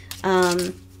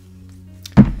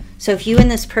 So if you and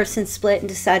this person split and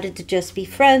decided to just be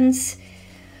friends,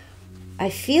 I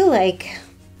feel like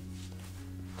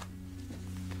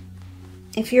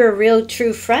if you're a real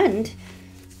true friend,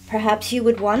 perhaps you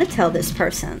would want to tell this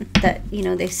person that, you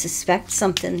know, they suspect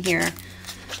something here,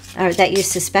 or that you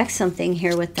suspect something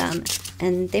here with them,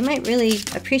 and they might really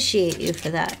appreciate you for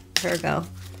that, Virgo.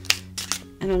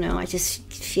 I don't know, I just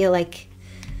feel like,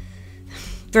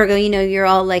 Virgo, you know, you're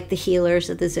all like the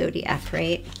healers of the zodiac,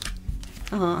 right?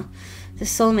 Oh, the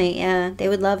soulmate, yeah. They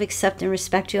would love, accept, and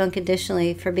respect you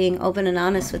unconditionally for being open and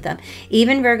honest with them.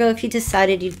 Even, Virgo, if you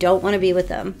decided you don't want to be with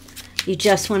them, you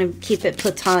just want to keep it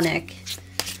platonic,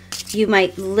 you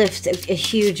might lift a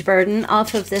huge burden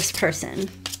off of this person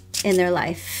in their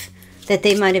life that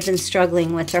they might have been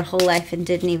struggling with their whole life and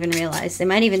didn't even realize. They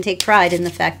might even take pride in the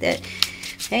fact that,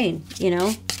 hey, you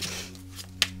know,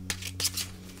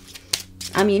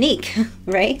 I'm unique,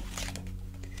 right?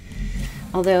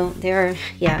 Although there are,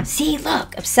 yeah, see,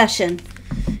 look, obsession,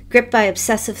 gripped by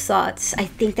obsessive thoughts. I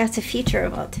think that's a feature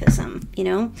of autism, you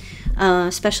know.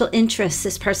 Special interests.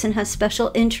 This person has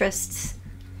special interests.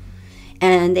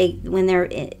 And when they're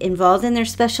involved in their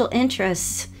special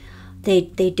interests, they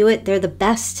do it, they're the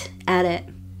best at it.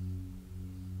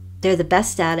 They're the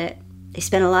best at it. They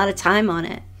spend a lot of time on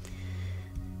it,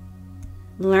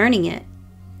 learning it,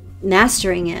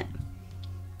 mastering it.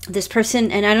 This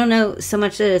person, and I don't know so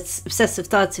much that it's obsessive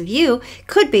thoughts of you,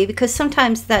 could be, because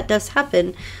sometimes that does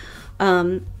happen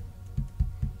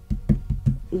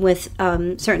with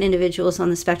certain individuals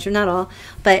on the spectrum, not all,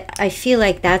 but I feel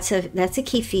like that's a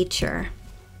key feature.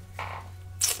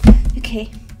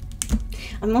 Okay,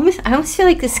 I almost feel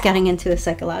like this is getting into a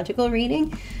psychological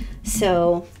reading,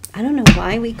 so I don't know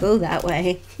why we go that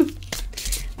way.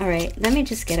 All right, let me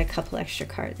just get a couple extra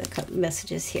cards, a couple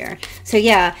messages here. So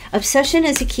yeah, obsession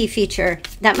is a key feature.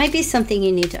 That might be something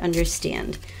you need to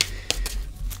understand.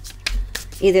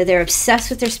 Either they're obsessed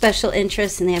with their special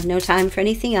interests and they have no time for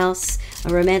anything else, a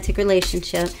romantic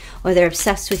relationship, or they're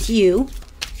obsessed with you,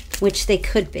 which they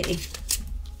could be.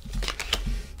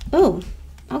 Oh,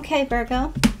 okay,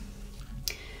 Virgo.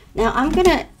 Now I'm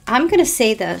gonna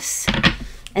say this,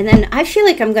 and then I feel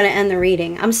like I'm gonna end the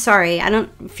reading. I'm sorry, I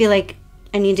don't feel like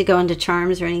I need to go into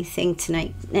charms or anything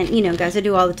tonight. And you know, guys, I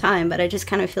do all the time, but I just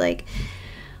kind of feel like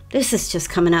this is just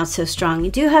coming out so strong.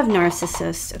 You do have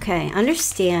narcissists, okay?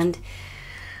 Understand.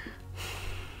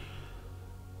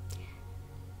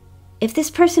 If this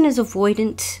person is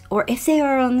avoidant or if they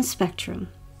are on the spectrum,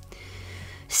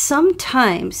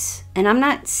 sometimes, and I'm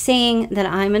not saying that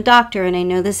I'm a doctor and I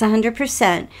know this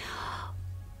 100%,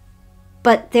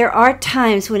 but there are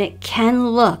times when it can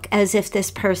look as if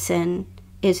this person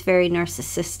is very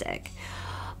narcissistic.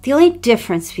 The only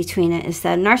difference between it is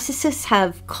that narcissists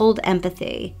have cold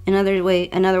empathy. In other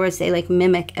words, they like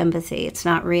mimic empathy. It's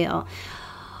not real.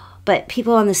 But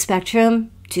people on the spectrum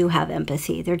do have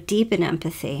empathy. They're deep in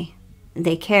empathy.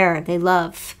 They care, they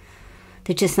love.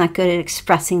 They're just not good at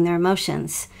expressing their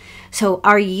emotions. So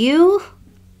are you,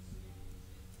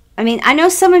 I mean, I know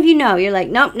some of you know, you're like,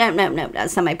 nope,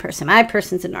 that's not my person. My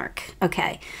person's a narc.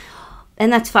 Okay.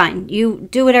 And that's fine. You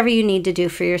do whatever you need to do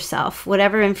for yourself,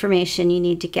 whatever information you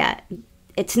need to get.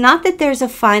 It's not that there's a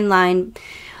fine line.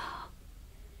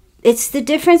 It's the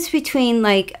difference between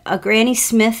like a Granny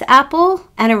Smith apple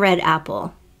and a red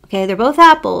apple. Okay, they're both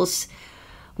apples.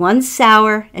 One's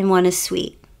sour and one is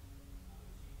sweet.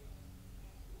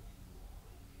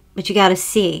 But you got to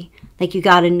see, like you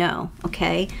got to know,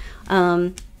 okay?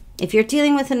 If you're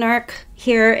dealing with a narc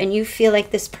here and you feel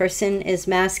like this person is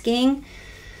masking,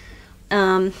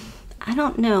 I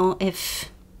don't know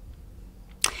if...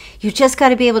 You just got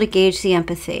to be able to gauge the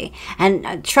empathy.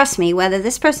 And trust me, whether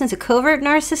this person's a covert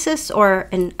narcissist or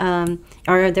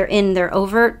they're in their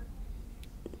overt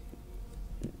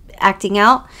acting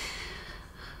out,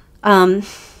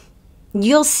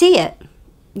 you'll see it.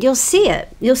 You'll see it.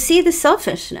 You'll see the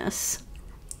selfishness.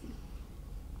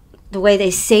 The way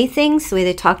they say things, the way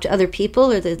they talk to other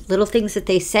people, or the little things that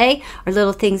they say, or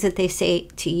little things that they say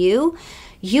to you,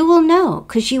 you will know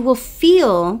because you will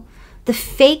feel the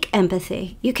fake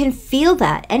empathy. You can feel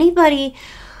that. Anybody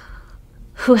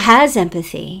who has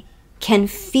empathy can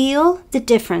feel the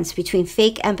difference between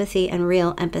fake empathy and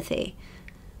real empathy.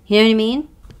 You know what I mean?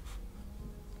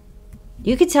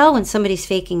 You could tell when somebody's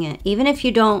faking it, even if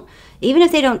they don't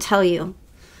tell you.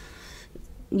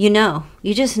 You know,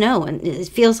 you just know, and it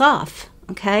feels off,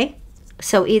 okay?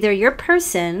 So either your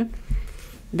person,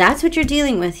 that's what you're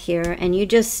dealing with here, and you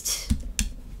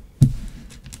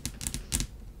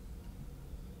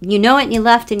know it and you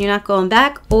left and you're not going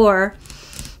back, or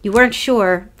you weren't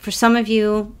sure. For some of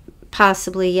you,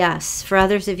 possibly yes. For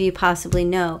others of you, possibly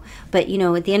no. But, you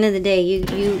know, at the end of the day,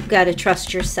 you got to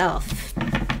trust yourself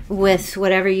with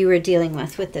whatever you were dealing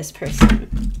with this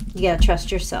person. You got to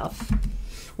trust yourself.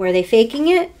 Were they faking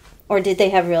it, or did they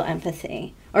have real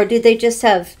empathy? Or did they just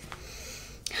have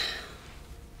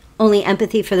only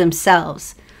empathy for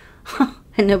themselves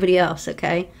and nobody else,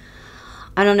 okay?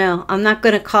 I don't know. I'm not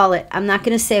going to call it. I'm not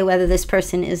going to say whether this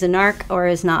person is a narc or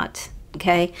is not,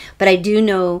 okay? But I do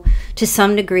know to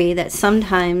some degree that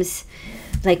sometimes,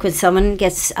 like when someone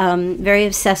gets very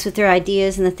obsessed with their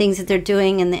ideas and the things that they're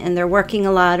doing, and they're working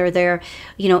a lot, or they're,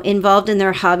 you know, involved in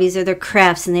their hobbies or their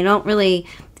crafts, and they don't really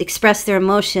express their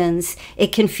emotions,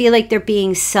 it can feel like they're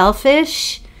being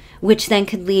selfish, which then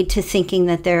could lead to thinking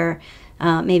that they're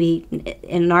maybe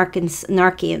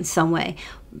narky in some way.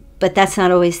 But that's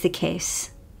not always the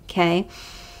case, okay?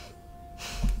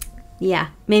 Yeah,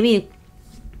 maybe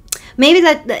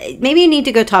you need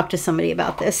to go talk to somebody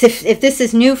about this if this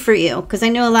is new for you, because I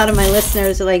know a lot of my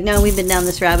listeners are like, no, we've been down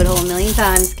this rabbit hole a million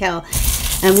times, Cal,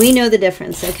 and we know the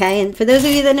difference, okay? And for those of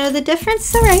you that know the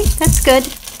difference, all right, that's good.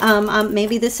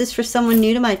 Maybe this is for someone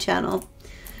new to my channel,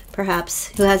 perhaps,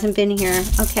 who hasn't been here.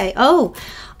 Okay. Oh,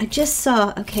 I just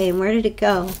saw, okay, and where did it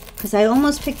go? Because I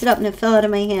almost picked it up and it fell out of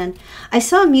my hand. I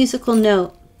saw a musical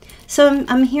note. So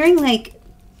I'm hearing like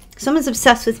someone's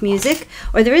obsessed with music,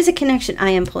 or there is a connection.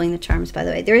 I am pulling the charms, by the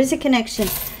way. There is a connection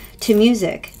to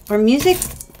music, or music.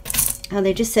 Oh,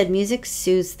 they just said music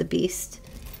soothes the beast.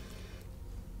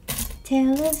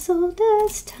 Tale as old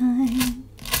as time.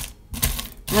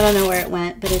 I don't know where it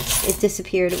went, but it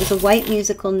disappeared. It was a white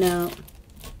musical note.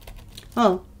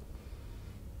 Oh.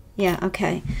 Yeah,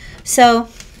 okay. So,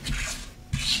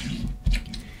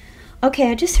 okay,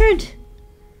 I just heard.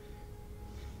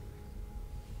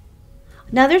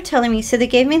 Now they're telling me, so they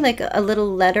gave me like a little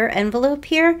letter envelope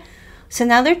here. So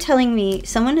now they're telling me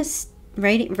someone is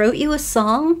wrote you a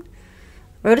song,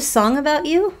 wrote a song about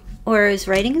you, or is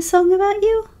writing a song about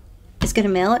you. is going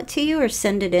to mail it to you or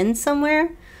send it in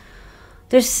somewhere.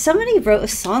 There's somebody wrote a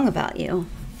song about you.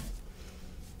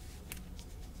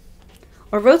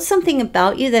 Or wrote something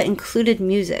about you that included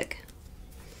music.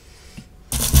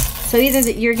 So either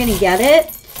that you're going to get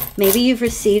it, maybe you've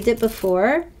received it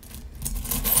before,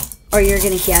 or you're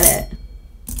going to get it.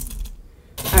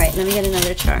 All right, let me get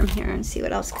another charm here and see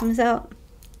what else comes out.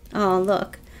 Oh,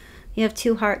 look. You have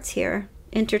 2 hearts here.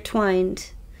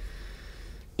 Intertwined.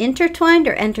 Intertwined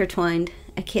or intertwined?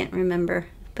 I can't remember.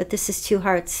 But this is 2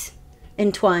 hearts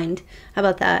entwined. How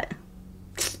about that?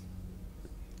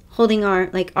 Holding arm,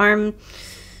 like arm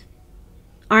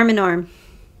in arm.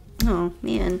 Oh,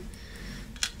 man.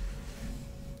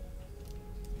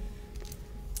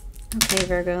 Okay,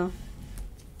 Virgo.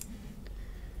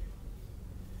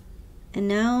 And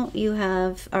now you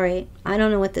have, all right, I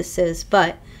don't know what this is,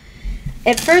 but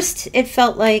at first it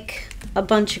felt like a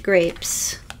bunch of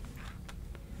grapes.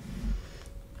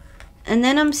 And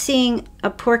then I'm seeing a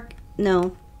pork.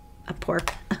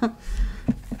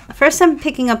 First I'm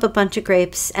picking up a bunch of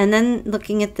grapes, and then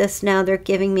looking at this now, they're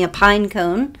giving me a pine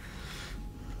cone.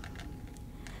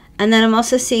 And then I'm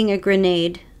also seeing a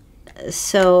grenade.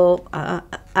 So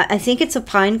I think it's a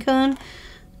pine cone.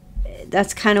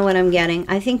 That's kind of what I'm getting.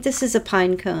 I think this is a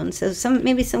pine cone. So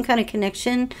maybe some kind of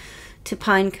connection to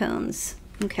pine cones.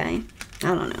 Okay.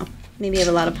 I don't know. Maybe you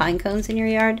have a lot of pine cones in your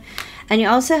yard. And you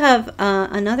also have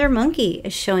another monkey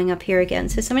is showing up here again.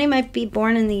 So somebody might be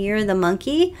born in the year of the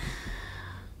monkey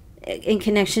in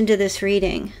connection to this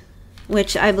reading,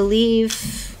 which I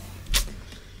believe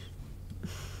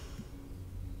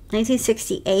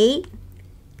 1968,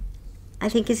 I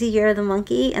think, is the year of the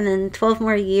monkey. And then 12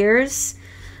 more years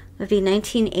would be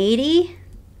 1980.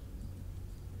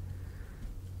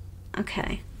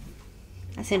 Okay.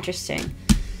 That's interesting.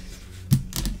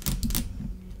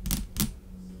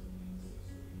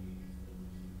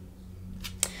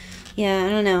 Yeah, I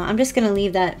don't know. I'm just going to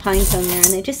leave that pine cone there.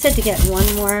 And they just said to get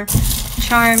 1 more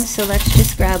charm. So let's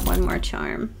just grab 1 more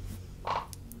charm.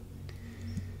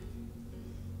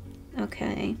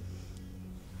 Okay.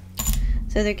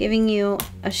 So they're giving you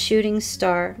a shooting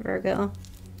star, Virgo.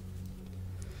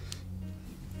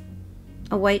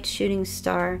 A white shooting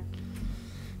star.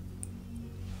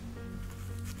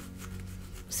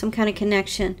 Some kind of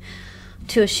connection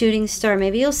to a shooting star.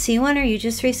 Maybe you'll see one, or you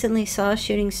just recently saw a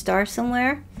shooting star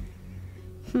somewhere.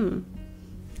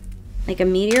 Like a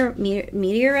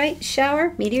meteorite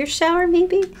shower? Meteor shower,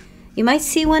 maybe? You might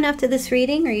see one after this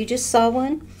reading, or you just saw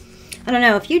one. I don't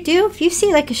know. If you do, if you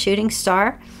see like a shooting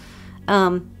star,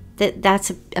 that's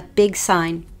a big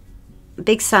sign. A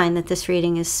big sign that this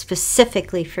reading is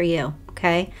specifically for you,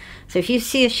 okay? So if you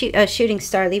see a shooting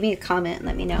star, leave me a comment and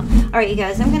let me know. All right, you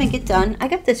guys, I'm going to get done. I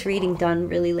got this reading done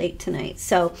really late tonight.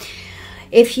 So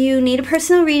if you need a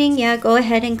personal reading, yeah, go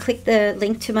ahead and click the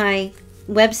link to my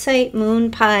website,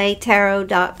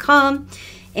 moonpietarot.com.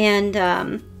 And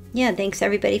yeah, thanks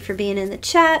everybody for being in the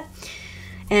chat.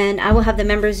 And I will have the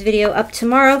members video up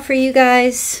tomorrow for you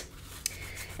guys.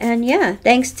 And yeah,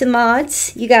 thanks to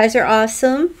mods. You guys are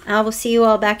awesome. I will see you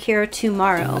all back here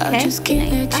tomorrow, okay? I just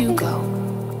can't let you go.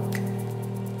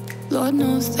 Lord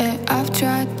knows that I've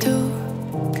tried to.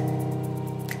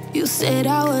 You said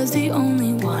I was the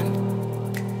only one.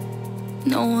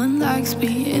 No one likes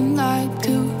being lied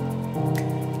to.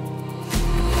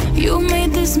 You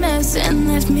made this mess and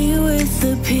left me with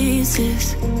the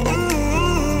pieces.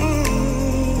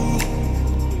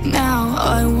 Now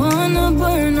I wanna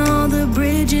burn all the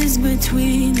bridges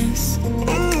between us.